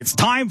It's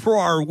time for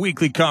our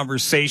weekly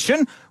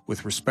conversation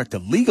with respect to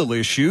legal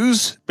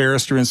issues.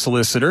 Barrister and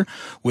solicitor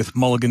with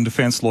Mulligan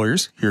Defense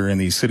Lawyers here in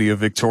the city of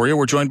Victoria.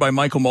 We're joined by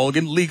Michael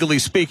Mulligan, legally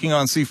speaking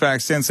on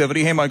CFAX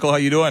 1070. Hey, Michael, how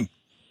you doing?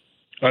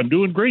 I'm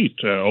doing great.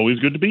 Always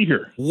good to be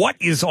here. What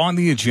is on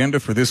the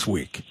agenda for this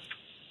week?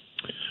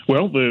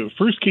 Well, the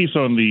first case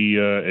on the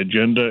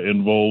agenda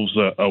involves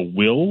a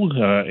will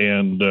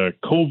and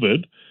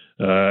COVID.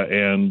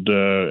 And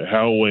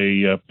how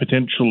a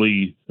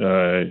potentially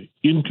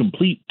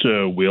incomplete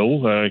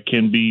will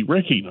can be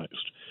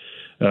recognized.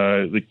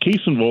 The case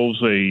involves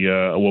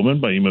a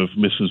woman by the name of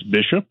Mrs.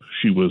 Bishop.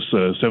 She was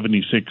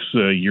 76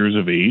 years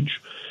of age,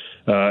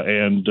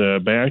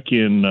 and back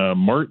in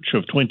March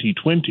of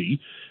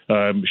 2020,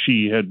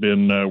 she had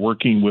been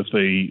working with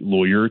a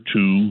lawyer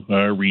to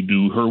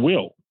redo her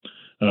will.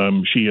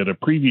 She had a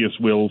previous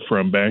will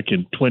from back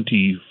in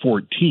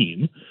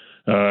 2014,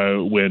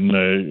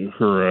 when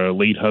her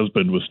late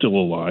husband was still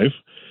alive.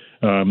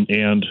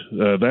 And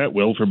that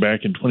will from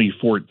back in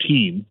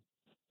 2014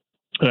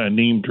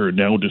 named her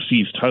now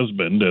deceased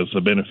husband as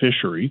the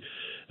beneficiary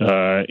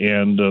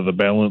and the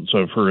balance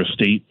of her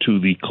estate to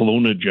the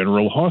Kelowna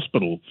General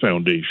Hospital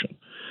Foundation.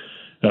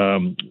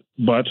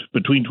 But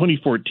between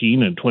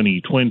 2014 and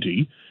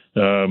 2020,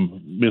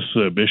 Miss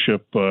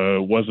Bishop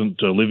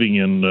wasn't living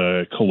in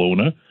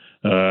Kelowna.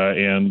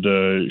 And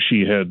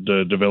she had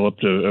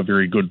developed a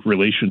very good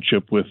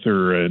relationship with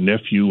her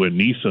nephew and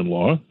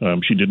niece-in-law.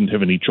 She didn't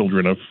have any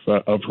children of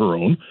her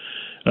own.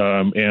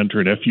 And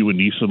her nephew and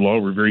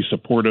niece-in-law were very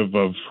supportive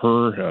of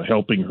her,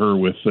 helping her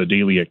with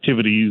daily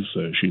activities.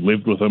 She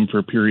lived with them for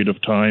a period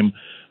of time,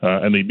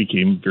 and they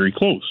became very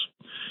close.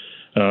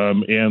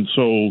 And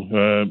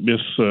so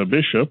Miss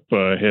Bishop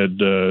had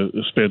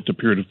spent a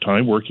period of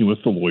time working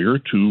with the lawyer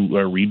to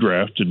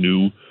redraft a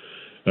new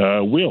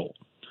will.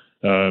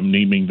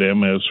 Naming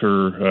them as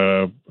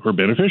her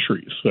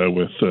beneficiaries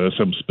with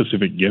some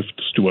specific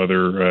gifts to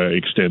other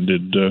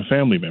extended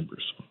family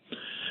members.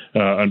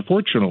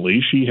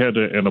 Unfortunately, she had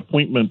an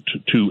appointment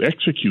to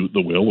execute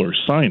the will or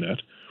sign it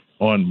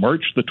on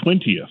March the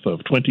 20th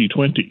of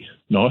 2020.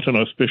 Not an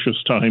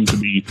auspicious time to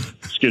be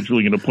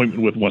scheduling an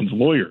appointment with one's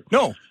lawyer.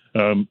 No.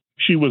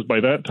 She was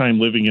by that time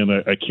living in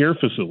a care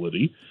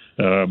facility.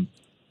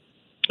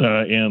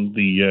 And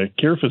the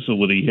care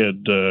facility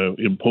had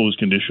imposed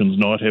conditions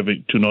not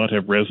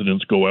have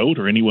residents go out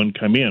or anyone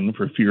come in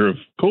for fear of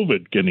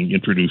COVID getting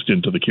introduced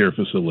into the care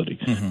facility.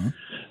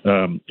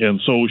 Mm-hmm.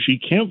 And so she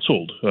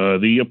canceled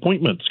the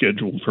appointment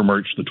scheduled for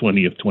March the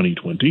 20th,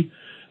 2020.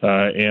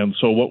 And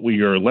so what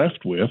we are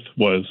left with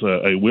was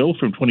a will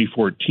from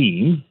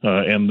 2014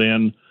 and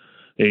then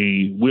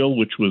a will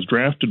which was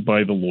drafted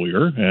by the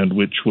lawyer and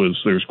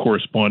there's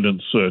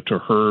correspondence to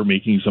her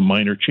making some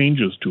minor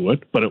changes to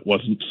it, but it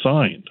wasn't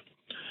signed.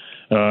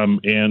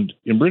 And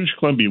in British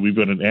Columbia, we've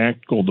got an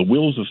act called the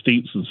Wills,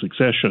 Estates and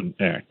Succession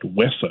Act,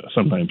 WESA,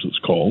 sometimes it's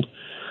called.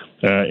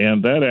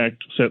 And that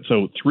act sets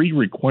out 3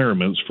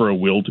 requirements for a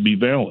will to be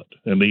valid.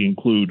 And they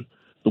include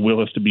the will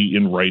has to be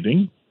in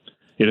writing,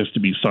 it has to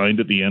be signed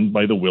at the end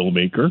by the will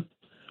maker,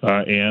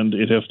 and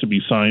it has to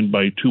be signed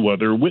by 2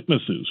 other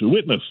witnesses who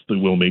witnessed the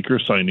will maker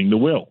signing the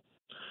will.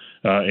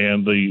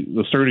 And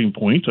the starting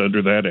point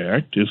under that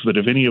act is that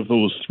if any of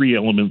those 3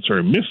 elements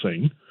are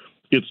missing,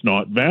 it's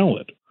not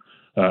valid.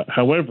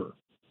 However,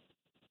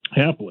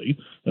 happily,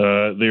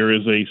 there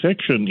is a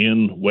section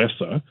in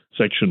WESA,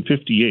 Section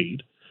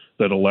 58,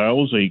 that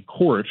allows a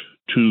court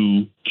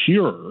to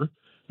cure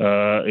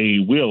a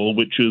will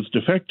which is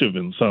defective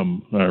in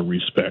some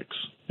respects.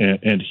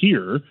 And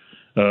here,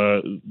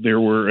 there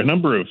were a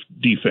number of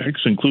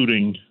defects,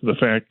 including the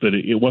fact that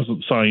it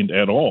wasn't signed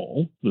at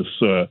all, this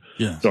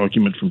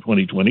document from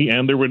 2020,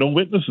 and there were no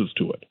witnesses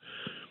to it.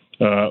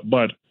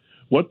 But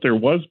what there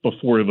was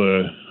before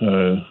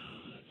the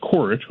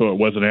court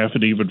was an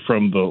affidavit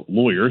from the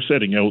lawyer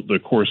setting out the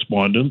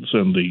correspondence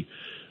and the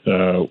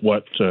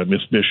what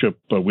Miss Bishop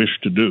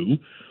wished to do.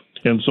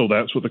 And so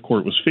that's what the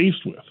court was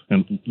faced with.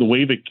 And the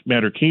way the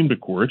matter came to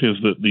court is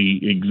that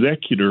the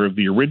executor of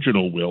the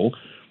original will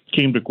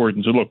came to court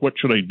and said, look, what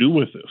should I do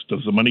with this?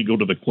 Does the money go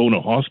to the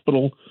Kelowna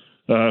Hospital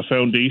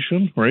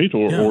Foundation, right?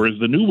 Or is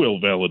the new will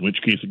valid, in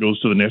which case it goes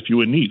to the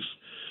nephew and niece?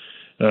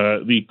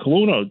 The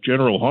Kelowna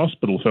General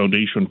Hospital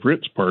Foundation, for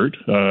its part,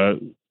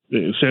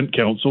 sent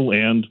counsel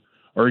and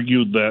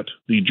argued that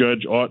the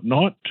judge ought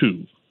not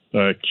to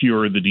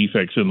cure the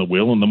defects in the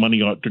will and the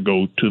money ought to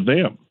go to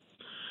them.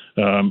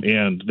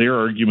 And their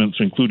arguments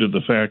included the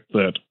fact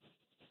that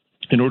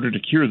in order to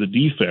cure the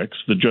defects,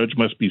 the judge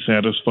must be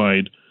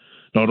satisfied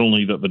not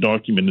only that the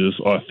document is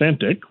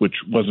authentic, which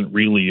wasn't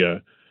really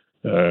a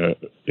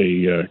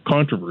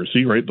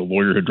controversy, right? The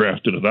lawyer had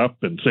drafted it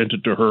up and sent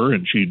it to her,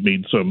 and she'd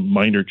made some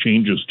minor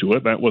changes to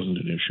it. That wasn't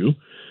an issue.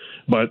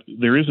 But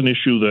there is an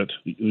issue that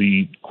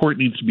the court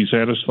needs to be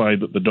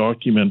satisfied that the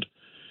document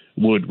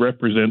would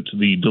represent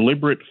the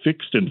deliberate,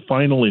 fixed, and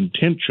final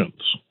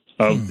intentions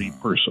of the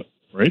person,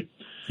 right?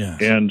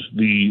 Yes. And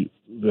the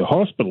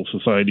hospital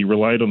society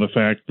relied on the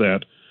fact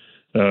that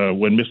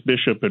when Miss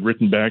Bishop had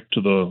written back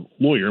to the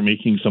lawyer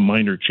making some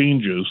minor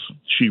changes,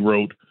 she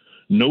wrote,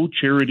 no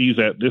charities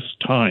at this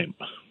time.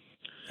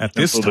 At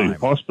this time? The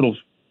hospital,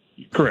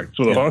 correct.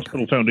 So the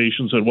hospital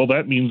foundation said, well,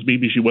 that means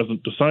maybe she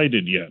wasn't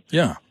decided yet.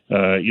 Yeah.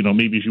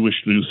 Maybe she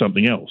wished to do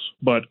something else.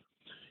 But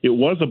it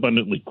was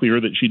abundantly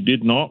clear that she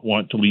did not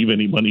want to leave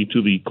any money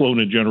to the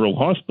Kelowna General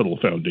Hospital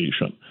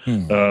Foundation.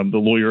 The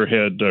lawyer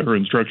had her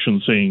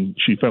instructions saying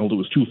she felt it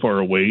was too far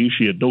away.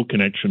 She had no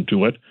connection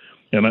to it.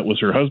 And that was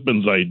her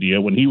husband's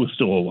idea when he was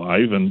still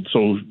alive. And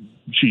so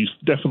she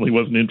definitely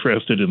wasn't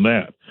interested in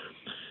that.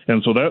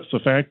 And so that's the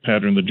fact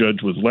pattern the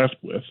judge was left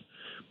with.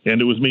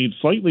 And it was made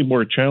slightly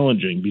more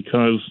challenging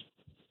because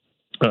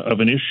of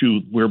an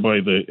issue whereby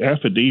the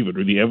affidavit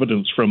or the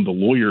evidence from the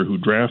lawyer who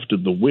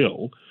drafted the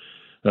will,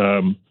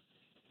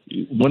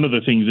 one of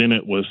the things in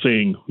it was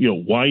saying,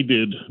 why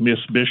did Miss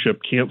Bishop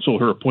cancel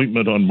her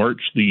appointment on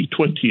March the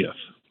 20th,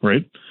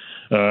 right?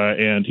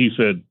 And he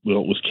said,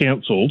 well, it was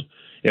canceled.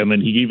 And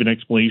then he gave an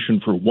explanation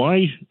for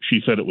why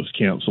she said it was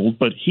canceled,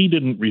 but he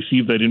didn't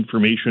receive that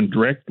information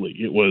directly.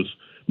 It was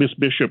Miss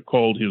Bishop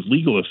called his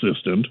legal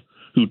assistant,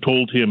 who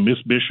told him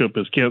Miss Bishop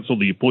has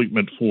canceled the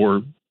appointment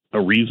for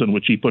a reason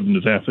which he put in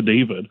his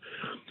affidavit.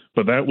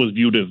 But that was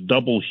viewed as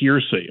double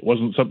hearsay. It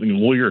wasn't something the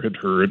lawyer had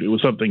heard. It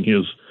was something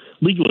his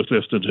legal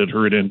assistant had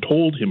heard and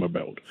told him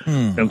about.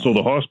 And so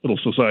the hospital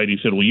society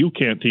said, well, you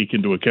can't take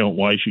into account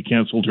why she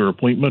canceled her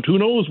appointment. Who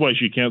knows why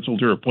she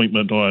canceled her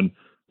appointment on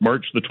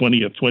March the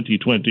 20th,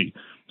 2020.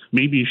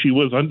 Maybe she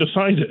was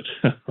undecided,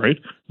 right?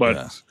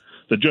 But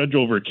the judge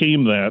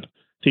overcame that,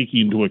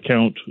 taking into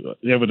account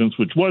evidence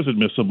which was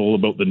admissible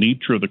about the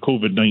nature of the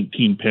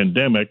COVID-19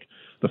 pandemic,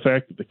 the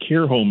fact that the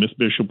care home Miss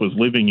Bishop was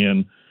living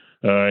in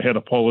had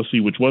a policy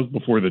which was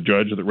before the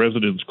judge that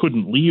residents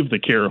couldn't leave the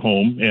care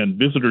home and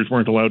visitors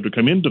weren't allowed to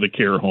come into the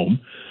care home.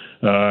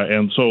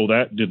 And so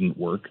that didn't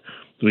work.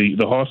 The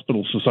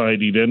hospital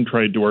society then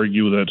tried to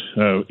argue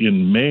that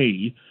in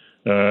May,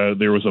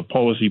 there was a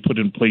policy put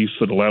in place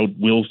that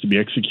allowed wills to be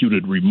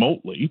executed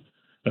remotely.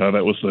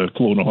 That was the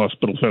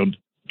Kelowna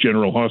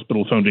General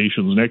Hospital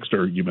Foundation's next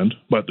argument,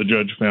 but the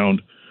judge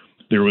found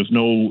there was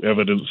no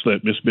evidence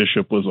that Miss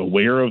Bishop was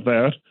aware of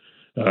that,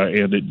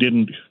 and it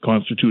didn't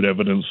constitute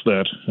evidence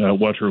that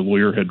what her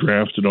lawyer had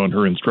drafted on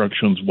her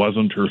instructions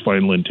wasn't her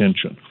final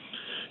intention.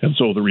 And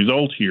so the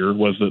result here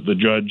was that the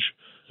judge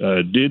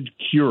did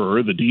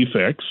cure the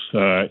defects,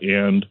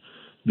 and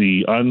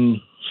the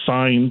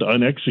unsigned,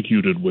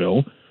 unexecuted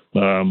will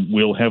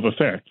have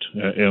effect.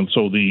 And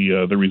so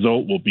the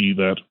result will be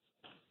that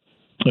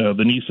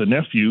the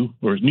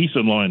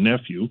niece-in-law and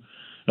nephew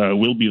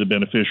will be the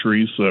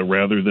beneficiaries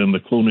rather than the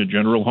Kelowna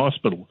General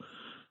Hospital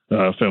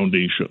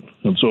Foundation.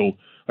 And so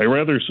I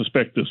rather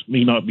suspect this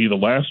may not be the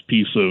last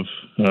piece of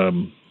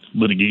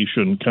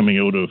litigation coming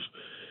out of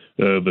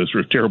the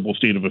sort of terrible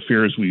state of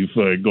affairs we've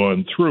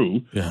gone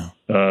through,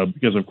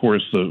 because, of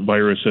course, the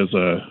virus has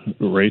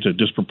a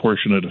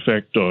disproportionate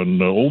effect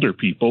on older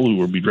people who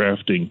will be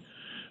drafting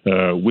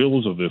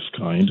wills of this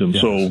kind. And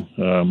so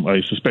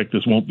I suspect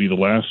this won't be the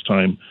last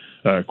time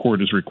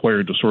court is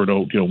required to sort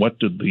out, what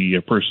did the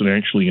person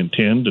actually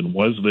intend, and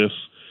was this,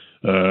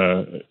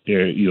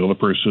 the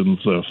person's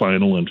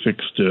final and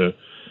fixed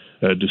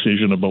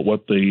decision about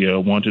what they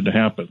wanted to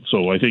happen.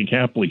 So I think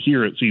happily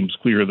here it seems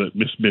clear that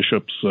Miss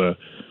Bishop's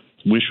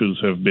wishes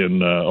have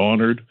been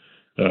honored,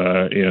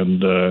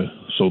 and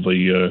so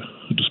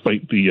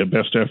despite the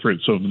best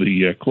efforts of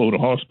the Kelowna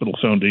Hospital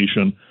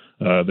Foundation,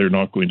 they're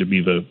not going to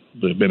be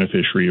the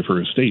beneficiary of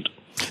her estate.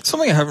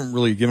 Something I haven't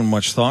really given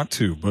much thought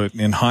to, but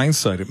in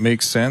hindsight, it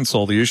makes sense,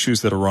 all the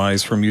issues that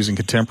arise from using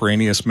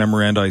contemporaneous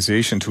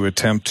memorandization to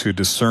attempt to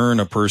discern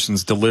a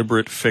person's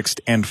deliberate,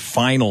 fixed, and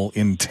final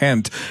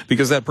intent,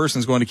 because that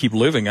person's going to keep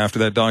living after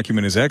that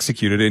document is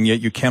executed, and yet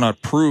you cannot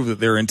prove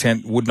that their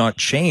intent would not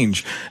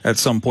change at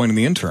some point in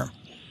the interim.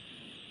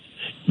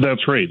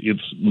 That's right.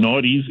 It's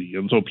not easy.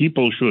 And so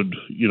people should,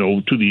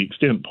 to the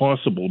extent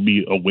possible,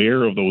 be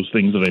aware of those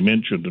things that I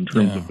mentioned in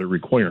terms of the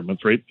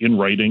requirements, right? In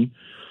writing,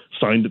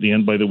 signed at the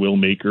end by the will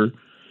maker,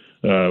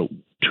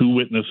 two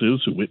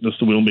witnesses who witness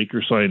the will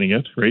maker signing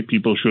it, right?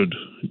 People should,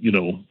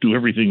 do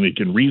everything they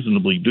can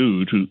reasonably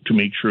do to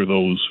make sure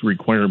those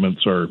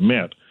requirements are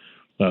met,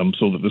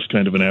 so that this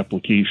kind of an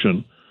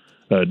application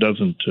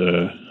doesn't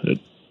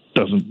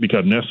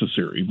become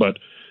necessary. But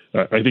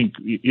I think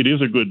it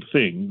is a good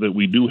thing that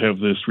we do have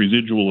this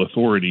residual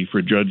authority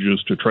for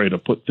judges to try to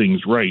put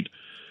things right.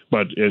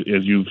 But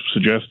as you've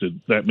suggested,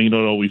 that may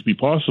not always be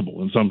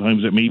possible, and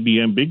sometimes it may be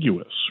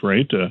ambiguous,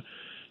 right?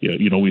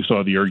 We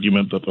saw the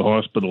argument that the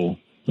hospital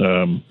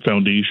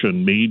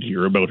foundation made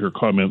here about her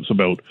comments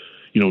about,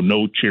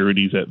 no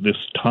charities at this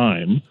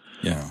time,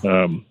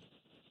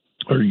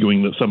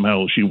 arguing that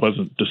somehow she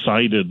wasn't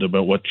decided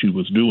about what she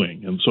was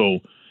doing. And so,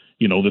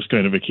 this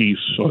kind of a case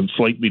on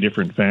slightly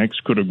different facts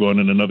could have gone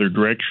in another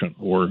direction.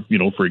 Or,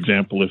 for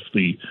example, if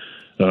the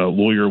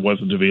lawyer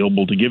wasn't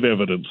available to give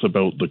evidence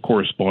about the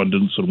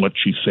correspondence and what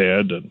she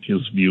said and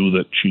his view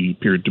that she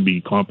appeared to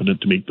be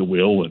competent to make the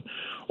will and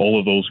all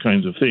of those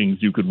kinds of things,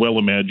 you could well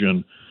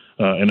imagine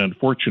an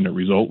unfortunate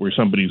result where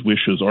somebody's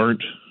wishes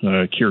aren't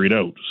carried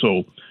out.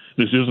 So,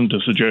 this isn't a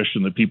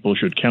suggestion that people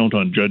should count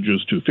on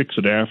judges to fix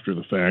it after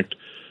the fact.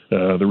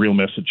 The real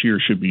message here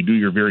should be do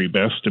your very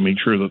best to make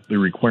sure that the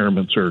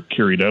requirements are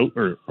carried out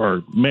or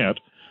are met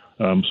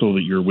so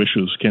that your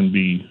wishes can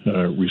be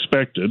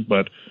respected.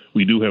 But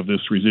we do have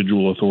this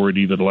residual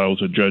authority that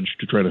allows a judge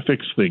to try to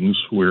fix things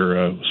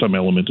where some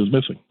element is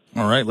missing.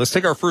 All right, let's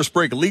take our first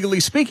break. Legally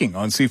Speaking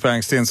on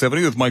CFAX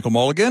 1070 with Michael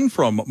Mulligan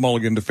from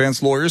Mulligan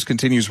Defense Lawyers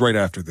continues right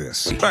after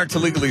this. Back to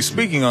Legally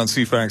Speaking on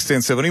CFAX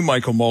 1070.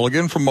 Michael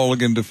Mulligan from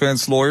Mulligan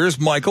Defense Lawyers.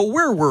 Michael,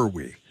 where were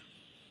we?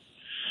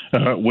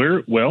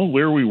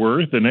 Where we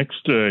were, the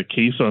next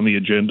case on the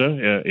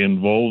agenda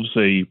involves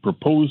a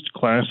proposed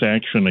class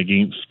action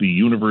against the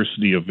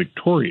University of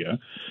Victoria,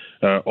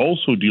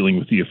 also dealing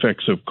with the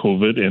effects of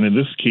COVID, and in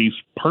this case,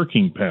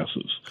 parking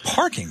passes.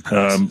 Parking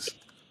passes?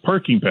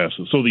 Parking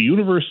passes. So the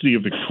University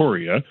of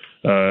Victoria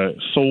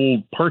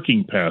sold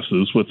parking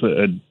passes with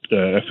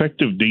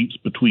effective dates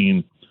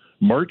between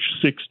March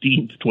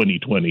 16th,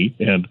 2020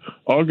 and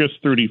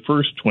August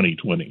 31st,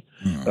 2020.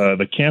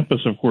 The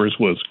campus, of course,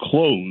 was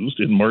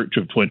closed in March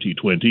of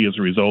 2020 as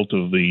a result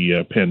of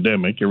the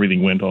pandemic.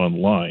 Everything went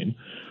online.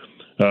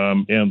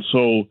 And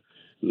so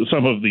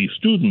some of the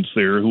students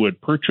there who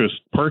had purchased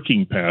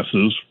parking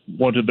passes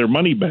wanted their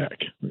money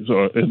back.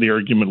 So and the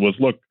argument was,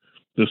 look,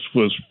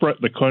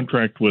 the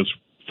contract was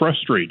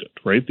frustrated,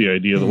 right? The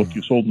idea that, look,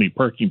 you sold me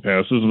parking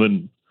passes and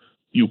then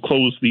you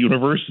closed the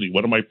university.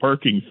 What am I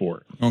parking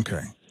for?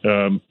 Okay.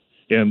 And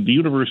the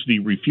university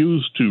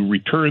refused to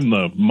return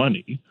the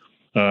money.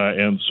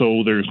 And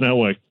so there's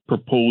now a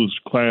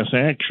proposed class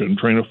action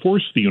trying to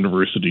force the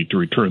university to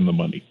return the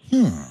money.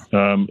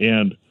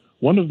 And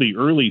one of the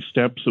early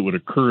steps that would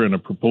occur in a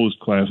proposed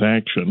class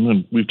action,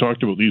 and we've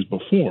talked about these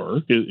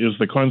before, is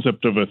the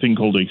concept of a thing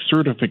called a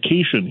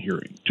certification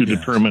hearing to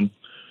determine,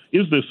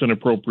 is this an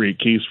appropriate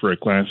case for a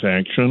class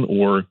action,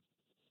 or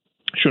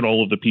should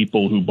all of the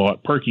people who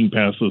bought parking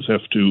passes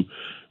have to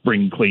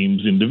bring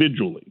claims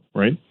individually,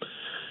 right?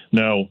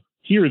 Now,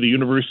 here the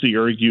university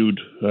argued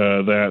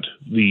that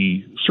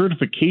the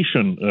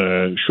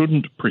certification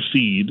shouldn't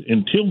proceed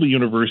until the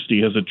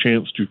university has a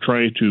chance to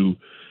try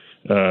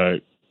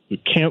to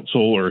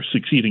cancel or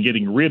succeed in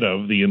getting rid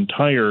of the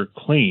entire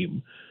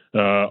claim,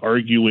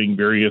 arguing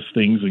various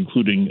things,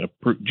 including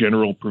a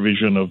general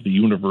provision of the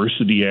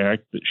University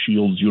Act that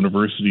shields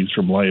universities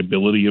from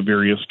liability of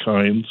various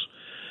kinds,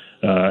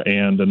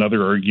 and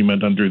another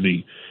argument under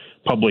the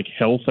Public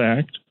Health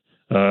Act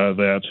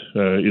that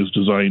is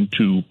designed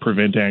to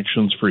prevent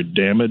actions for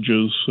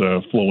damages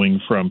flowing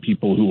from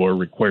people who are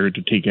required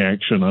to take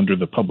action under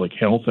the Public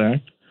Health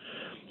Act.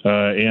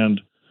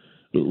 And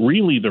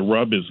really the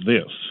rub is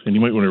this, and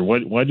you might wonder,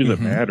 why does it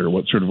matter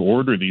what sort of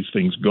order these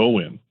things go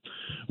in?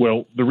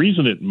 Well, the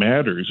reason it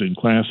matters in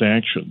class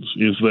actions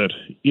is that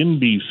in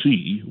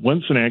BC,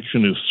 once an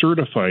action is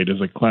certified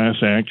as a class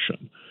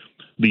action,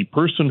 the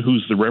person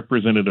who's the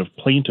representative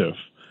plaintiff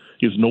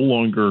is no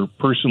longer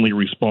personally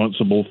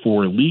responsible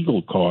for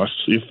legal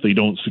costs if they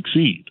don't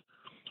succeed.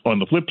 On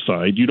the flip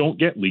side, you don't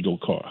get legal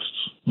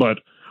costs. But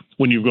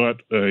when you've got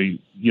a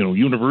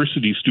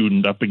university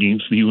student up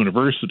against the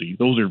university,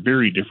 those are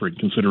very different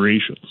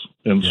considerations.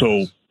 And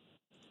so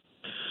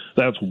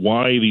that's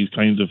why these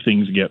kinds of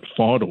things get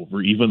fought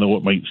over, even though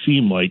it might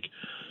seem like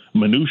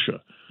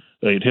minutia.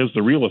 It has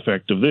the real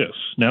effect of this.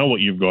 Now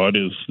what you've got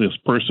is this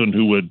person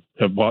who would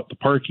have bought the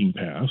parking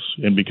pass,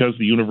 and because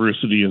the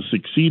university has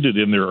succeeded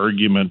in their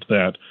argument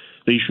that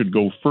they should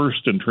go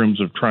first in terms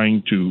of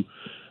trying to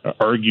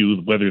argue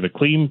whether the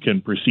claim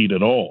can proceed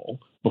at all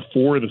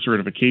before the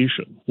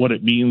certification, what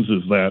it means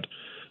is that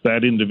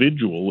that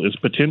individual is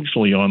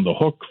potentially on the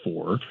hook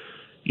for,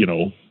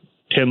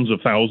 tens of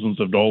thousands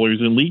of dollars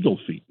in legal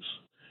fees.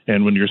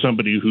 And when you're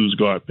somebody who's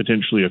got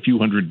potentially a few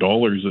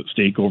 $100s at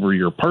stake over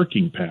your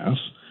parking pass,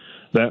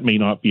 that may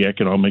not be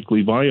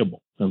economically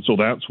viable. And so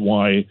that's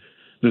why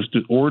this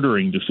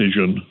ordering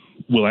decision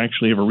will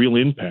actually have a real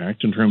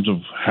impact in terms of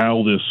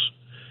how this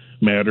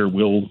matter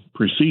will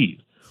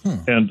proceed.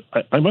 And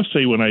I must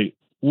say, when I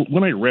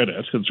read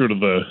it, and sort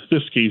of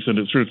this case, and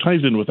it sort of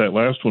ties in with that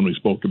last one we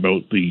spoke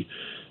about, the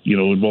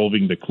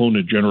involving the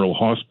Kelowna General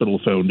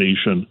Hospital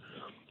Foundation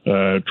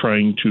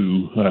trying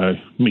to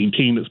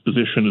maintain its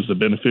position as the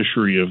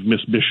beneficiary of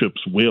Miss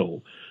Bishop's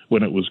will,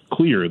 when it was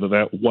clear that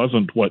that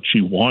wasn't what she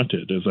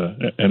wanted as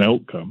an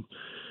outcome.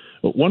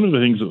 But one of the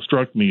things that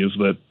struck me is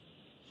that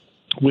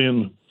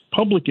when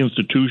public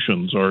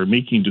institutions are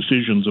making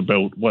decisions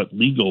about what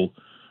legal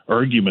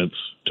arguments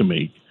to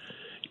make,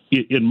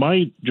 in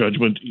my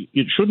judgment,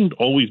 it shouldn't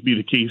always be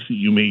the case that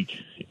you make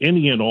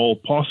any and all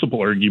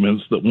possible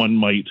arguments that one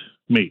might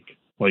make.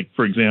 Like,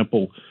 for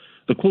example,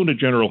 the Kelowna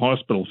General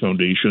Hospital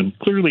Foundation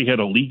clearly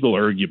had a legal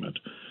argument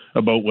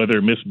about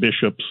whether Miss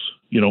Bishop's,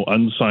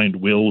 unsigned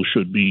will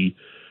should be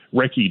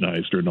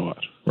recognized or not,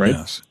 right?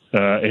 Yes.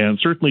 And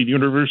certainly the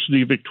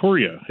University of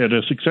Victoria had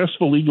a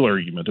successful legal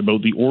argument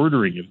about the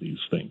ordering of these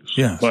things.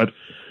 Yes. But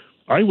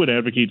I would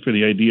advocate for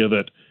the idea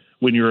that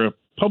when you're a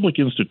public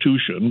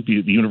institution, be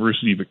it the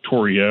University of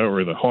Victoria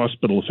or the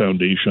Hospital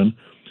Foundation,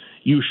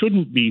 you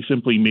shouldn't be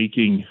simply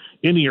making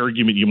any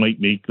argument you might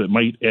make that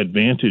might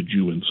advantage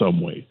you in some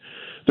way.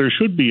 There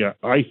should be,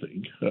 I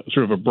think,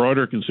 sort of a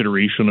broader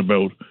consideration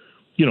about,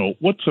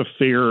 what's a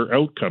fair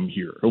outcome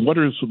here? Or what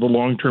are the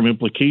long-term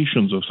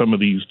implications of some of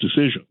these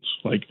decisions?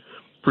 Like,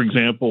 for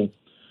example,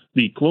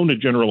 the Kelowna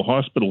General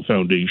Hospital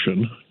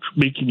Foundation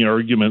making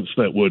arguments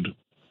that would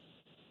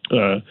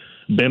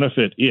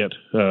benefit it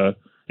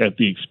at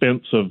the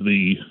expense of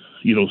the,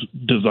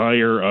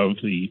 desire of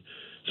the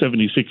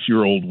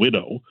 76-year-old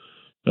widow.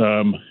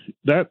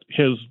 That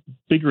has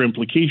bigger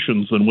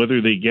implications than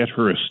whether they get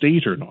her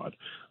estate or not.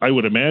 I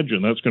would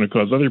imagine that's going to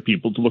cause other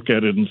people to look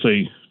at it and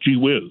say, gee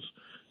whiz,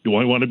 do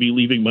I want to be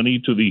leaving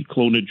money to the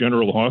Kelowna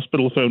General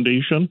Hospital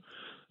Foundation?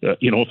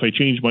 If I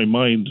change my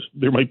mind,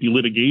 there might be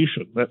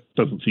litigation. That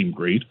doesn't seem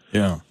great.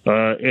 Yeah.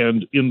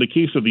 And in the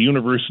case of the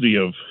University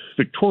of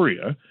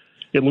Victoria,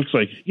 it looks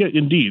like, yeah,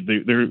 indeed,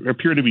 there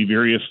appear to be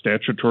various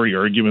statutory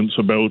arguments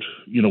about,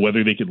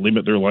 whether they could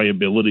limit their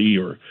liability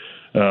or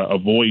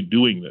avoid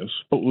doing this.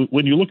 But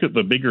when you look at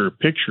the bigger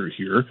picture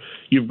here,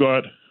 you've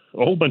got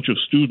a whole bunch of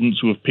students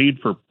who have paid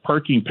for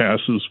parking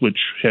passes which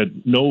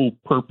had no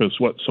purpose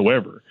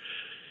whatsoever.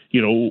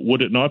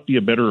 Would it not be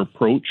a better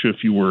approach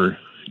if you were,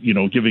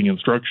 giving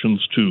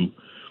instructions to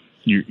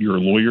your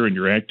lawyer and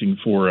you're acting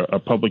for a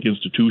public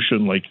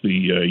institution like the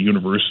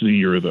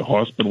university or the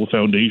hospital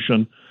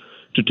foundation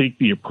to take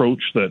the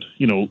approach that,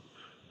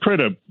 try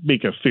to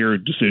make a fair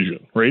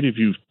decision, right? If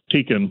you've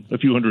taken a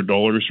few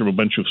 $100s from a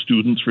bunch of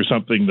students for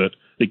something that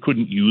they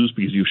couldn't use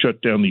because you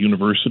shut down the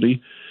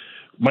university,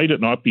 might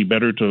it not be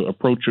better to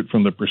approach it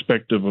from the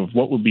perspective of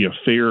what would be a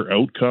fair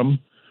outcome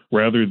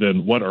rather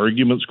than what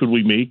arguments could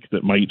we make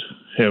that might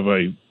have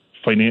a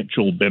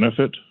financial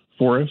benefit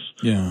for us?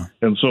 Yeah.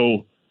 And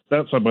so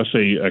that's, I must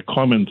say, a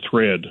common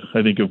thread,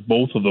 I think, of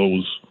both of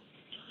those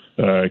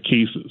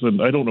cases.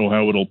 And I don't know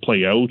how it'll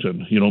play out.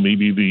 And,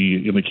 maybe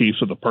in the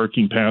case of the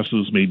parking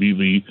passes, maybe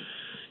the,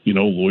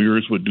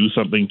 lawyers would do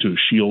something to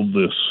shield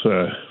this,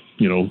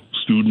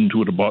 student who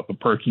would have bought the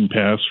parking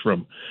pass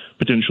from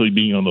potentially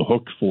being on the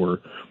hook for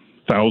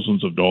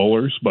thousands of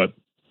dollars. But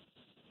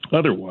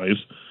otherwise,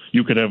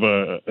 you could have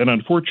an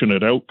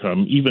unfortunate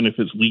outcome, even if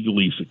it's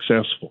legally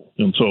successful.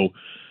 And so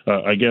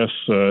I guess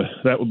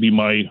that would be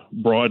my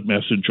broad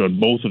message on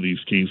both of these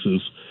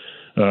cases.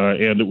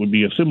 And it would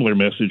be a similar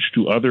message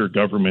to other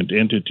government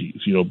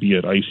entities, be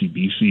it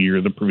ICBC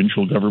or the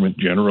provincial government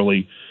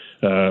generally.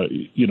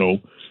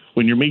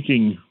 When you're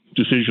making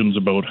decisions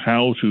about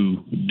how to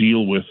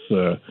deal with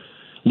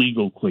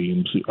legal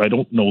claims, I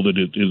don't know that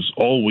it is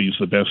always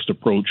the best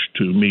approach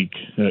to make,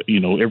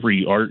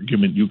 every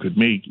argument you could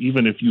make,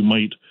 even if you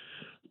might,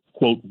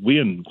 quote,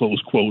 win,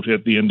 close quote,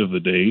 at the end of the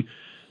day,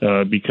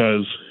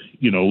 because,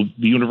 the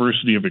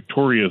University of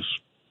Victoria's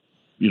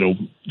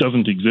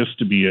doesn't exist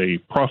to be a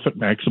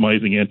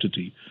profit-maximizing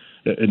entity,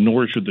 and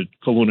nor should the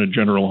Kelowna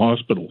General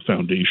Hospital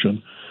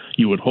Foundation.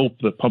 You would hope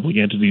that public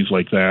entities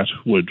like that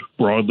would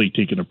broadly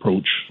take an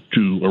approach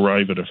to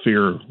arrive at a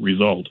fair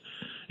result.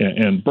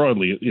 And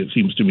broadly, it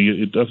seems to me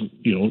it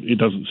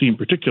doesn't seem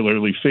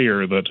particularly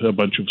fair that a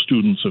bunch of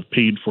students have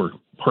paid for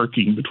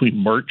parking between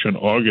March and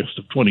August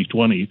of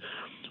 2020,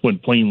 when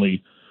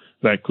plainly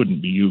that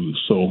couldn't be used.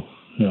 So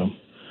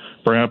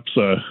perhaps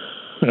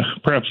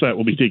that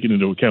will be taken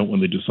into account when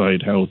they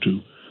decide how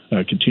to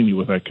continue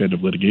with that kind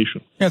of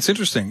litigation. Yeah, it's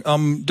interesting.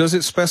 Does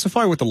it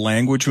specify what the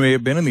language may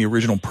have been in the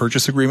original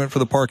purchase agreement for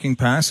the parking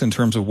pass in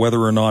terms of whether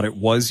or not it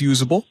was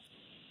usable?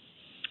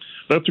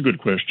 That's a good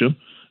question.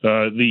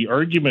 The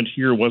argument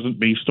here wasn't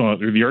based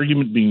on, or the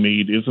argument being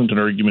made isn't an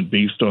argument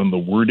based on the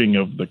wording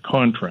of the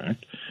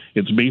contract.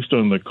 It's based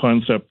on the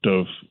concept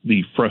of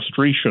the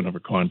frustration of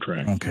a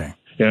contract. Okay.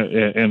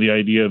 And the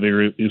idea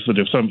there is that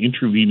if some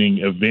intervening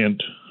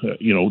event,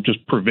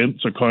 just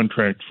prevents a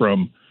contract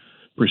from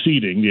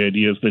proceeding, the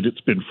idea is that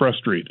it's been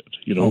frustrated.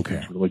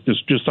 Okay. Like this,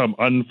 just some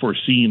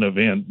unforeseen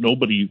event.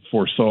 Nobody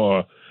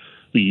foresaw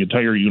the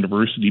entire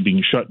university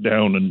being shut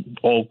down and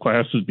all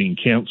classes being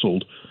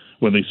canceled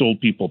when they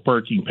sold people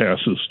parking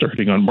passes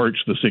starting on March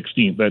the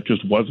 16th. That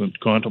just wasn't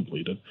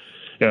contemplated.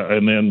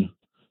 And then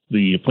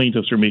the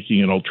plaintiffs are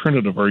making an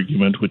alternative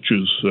argument, which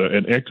is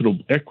an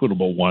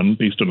equitable one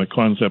based on the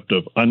concept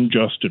of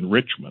unjust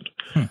enrichment.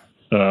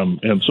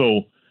 And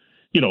so,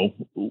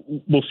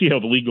 we'll see how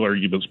the legal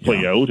arguments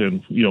play out,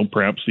 and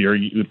perhaps the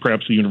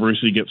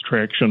university gets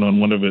traction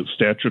on one of its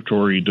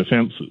statutory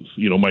defenses.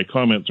 My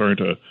comments aren't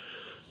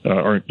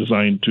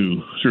designed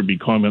to sort of be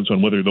comments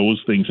on whether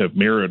those things have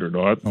merit or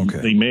not.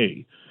 Okay. They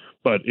may.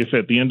 But if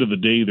at the end of the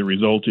day the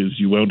result is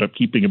you wound up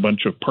keeping a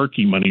bunch of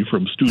parking money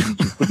from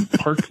students who couldn't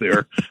park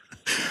there,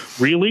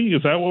 really?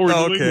 Is that what we're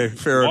doing? Okay,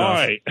 fair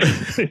Why?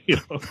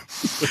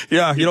 enough.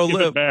 Yeah, give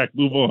it back,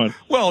 move on.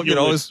 Well,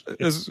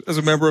 as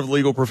a member of the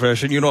legal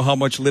profession, you know how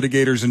much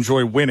litigators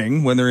enjoy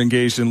winning when they're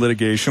engaged in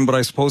litigation, but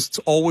I suppose it's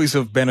always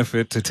of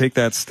benefit to take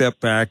that step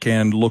back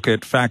and look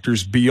at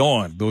factors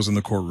beyond those in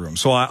the courtroom.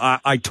 So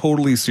I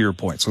totally see your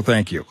point, so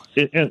thank you.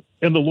 And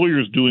the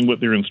lawyer's doing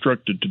what they're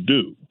instructed to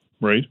do,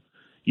 right?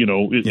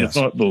 It's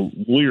not the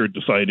lawyer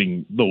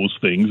deciding those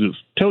things. It's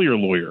tell your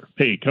lawyer,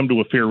 hey, come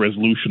to a fair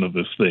resolution of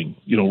this thing,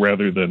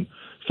 rather than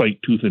fight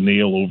tooth and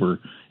nail over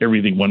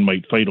everything one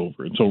might fight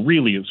over. And so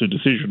really it's a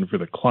decision for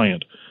the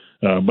client.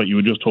 But you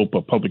would just hope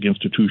a public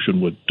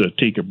institution would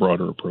take a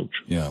broader approach.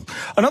 Yeah.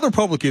 Another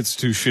public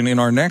institution in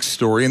our next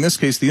story, in this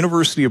case, the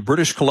University of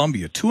British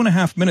Columbia.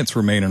 2.5 minutes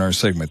remain in our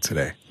segment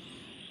today.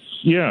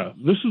 Yeah,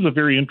 this is a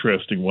very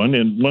interesting one,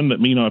 and one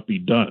that may not be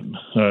done.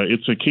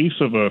 It's a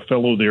case of a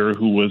fellow there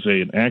who was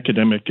an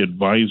academic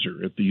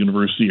advisor at the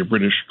University of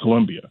British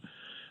Columbia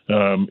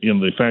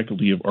in the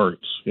Faculty of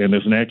Arts. And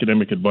as an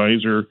academic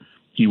advisor,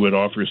 he would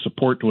offer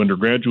support to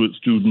undergraduate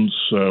students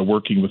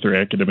working with their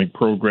academic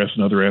progress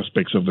and other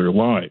aspects of their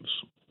lives.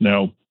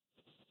 Now,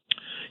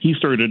 he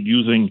started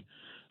using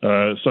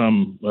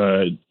some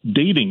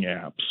dating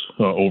apps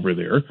over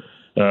there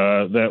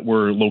that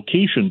were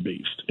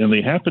location-based, and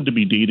they happened to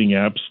be dating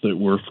apps that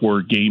were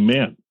for gay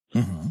men.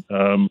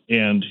 Mm-hmm.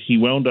 And he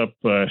wound up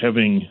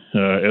having,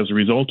 as a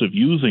result of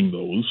using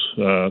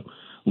those,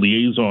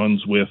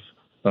 liaisons with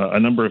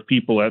a number of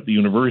people at the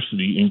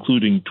university,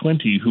 including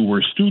 20 who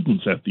were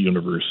students at the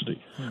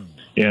university.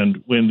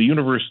 And when the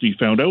university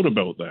found out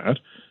about that,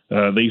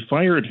 they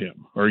fired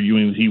him,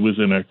 arguing that he was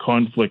in a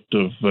conflict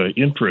of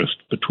interest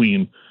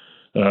between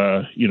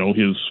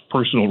his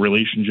personal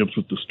relationships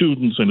with the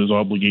students and his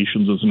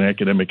obligations as an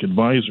academic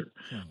advisor.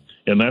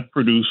 And that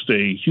produced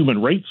a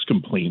human rights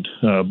complaint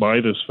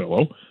by this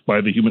fellow, by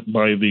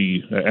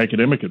the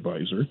academic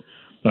advisor,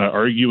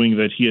 arguing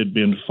that he had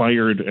been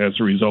fired as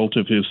a result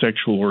of his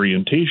sexual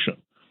orientation.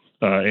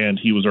 And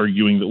he was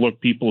arguing that,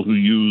 look, people who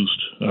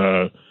used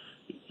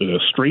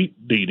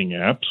straight dating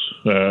apps,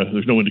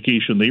 there's no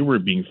indication they were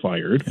being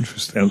fired.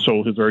 And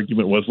so his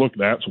argument was, look,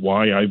 that's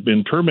why I've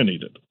been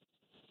terminated.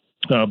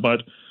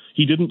 But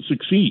he didn't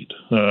succeed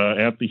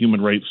at the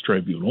Human Rights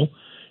Tribunal,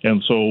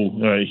 and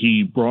so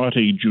he brought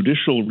a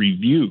judicial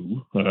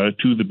review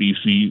to the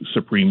BC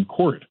Supreme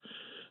Court.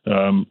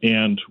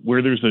 And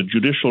where there's a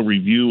judicial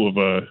review of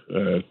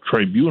a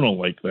tribunal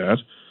like that,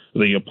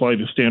 they apply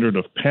the standard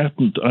of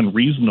patent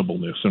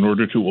unreasonableness in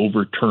order to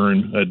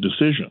overturn a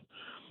decision.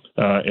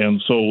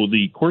 And so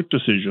the court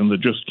decision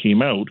that just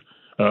came out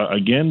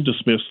again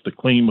dismissed the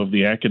claim of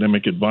the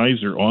academic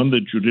advisor on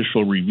the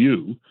judicial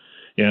review.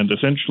 And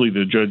essentially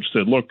the judge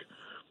said, look,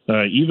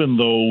 even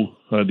though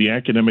the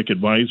academic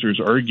advisor's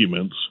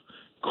arguments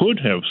could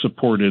have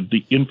supported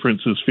the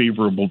inferences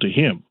favorable to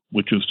him,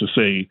 which is to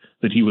say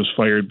that he was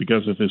fired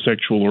because of his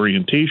sexual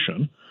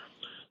orientation,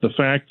 the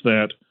fact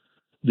that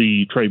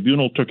the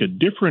tribunal took a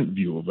different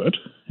view of it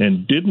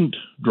and didn't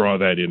draw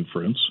that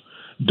inference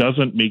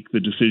doesn't make the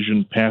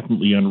decision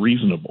patently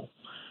unreasonable.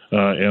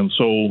 And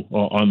so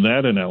on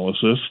that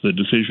analysis, the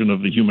decision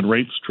of the Human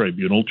Rights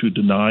Tribunal to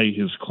deny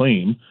his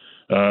claim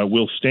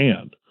will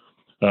stand.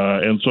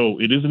 And so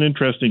it is an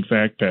interesting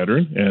fact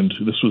pattern, and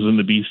this was in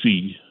the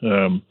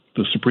BC,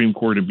 the Supreme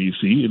Court of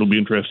BC. It'll be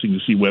interesting to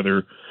see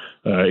whether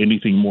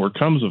anything more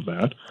comes of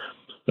that.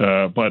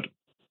 But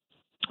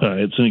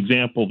it's an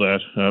example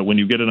that when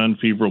you get an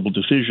unfavorable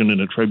decision in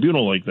a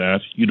tribunal like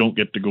that, you don't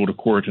get to go to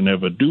court and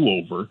have a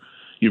do-over.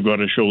 You've got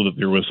to show that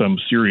there was some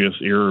serious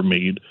error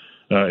made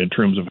in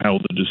terms of how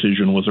the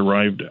decision was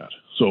arrived at.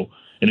 So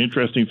an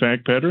interesting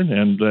fact pattern,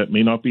 and that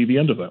may not be the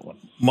end of that one.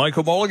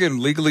 Michael Mulligan,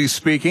 Legally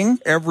Speaking,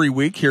 every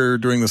week here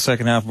during the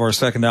second half of our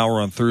second hour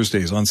on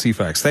Thursdays on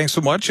CFAX. Thanks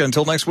so much.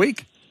 Until next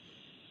week.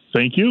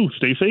 Thank you.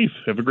 Stay safe.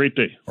 Have a great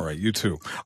day. All right, you too.